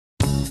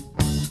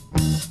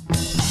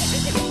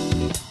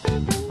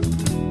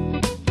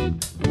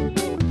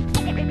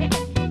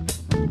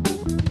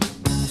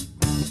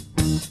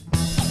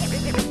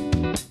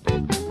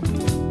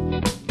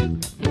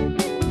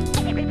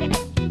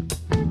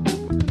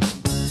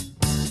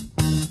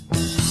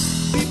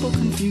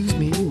confuse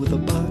me with a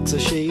box, a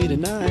shade, a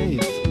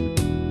knife.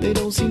 They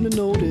don't seem to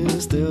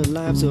notice their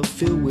lives are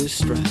filled with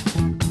strife.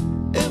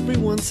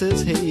 Everyone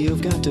says, hey,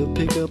 you've got to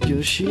pick up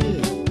your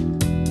shit.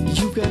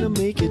 You've got to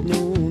make it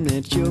known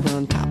that you're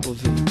on top of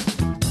it.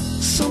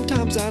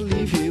 Sometimes I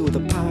leave here with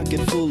a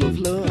pocket full of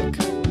luck.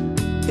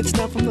 It's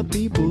not from the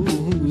people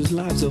whose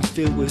lives are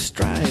filled with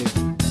strife.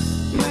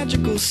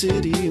 Magical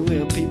city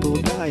where people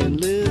die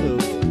and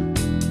live.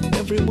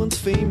 Everyone's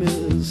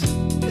famous,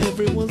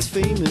 everyone's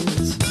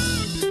famous.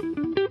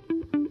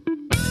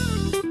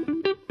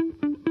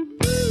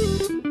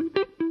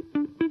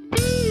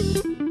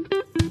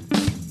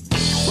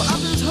 Well,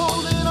 I'm just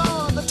holding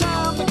on the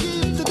time to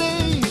keep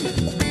today,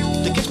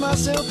 to catch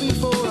myself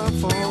before I'm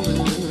falling.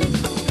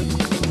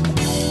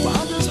 Well,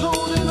 I'm just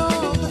holding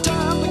on the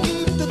time to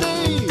keep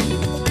today,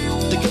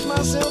 to catch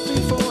myself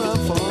before I'm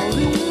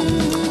falling.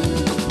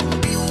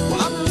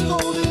 Well, I'm just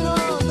holding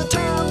on the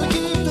time to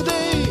keep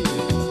today,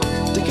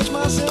 to catch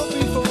myself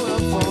before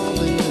I'm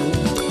falling.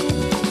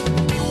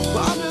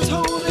 Well, I'm just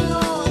holding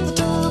on the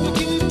time to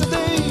keep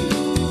today,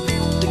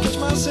 to catch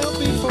myself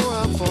before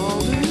I'm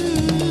falling.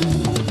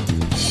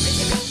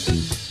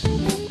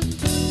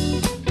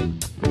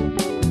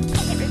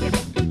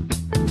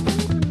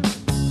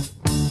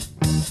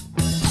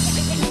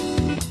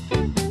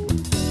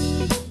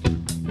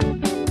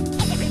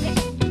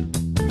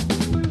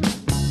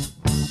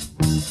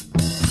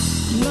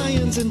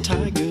 Lions and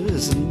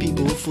tigers and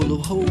people full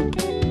of hope.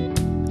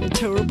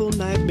 Terrible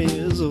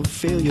nightmares of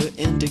failure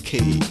and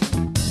decay.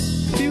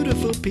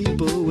 Beautiful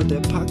people with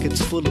their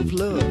pockets full of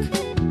luck.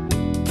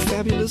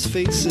 Fabulous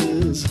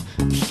faces,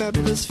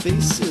 fabulous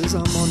faces.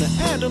 I'm on the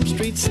Adam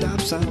Street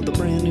stop sign with a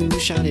brand new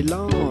shiny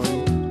lawn.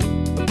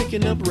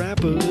 Picking up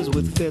rappers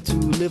with vets who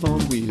live on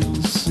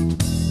wheels.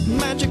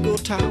 Magical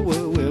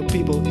tower where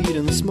people eat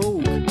and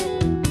smoke.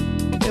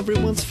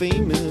 Everyone's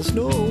famous,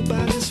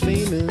 nobody's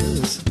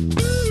famous.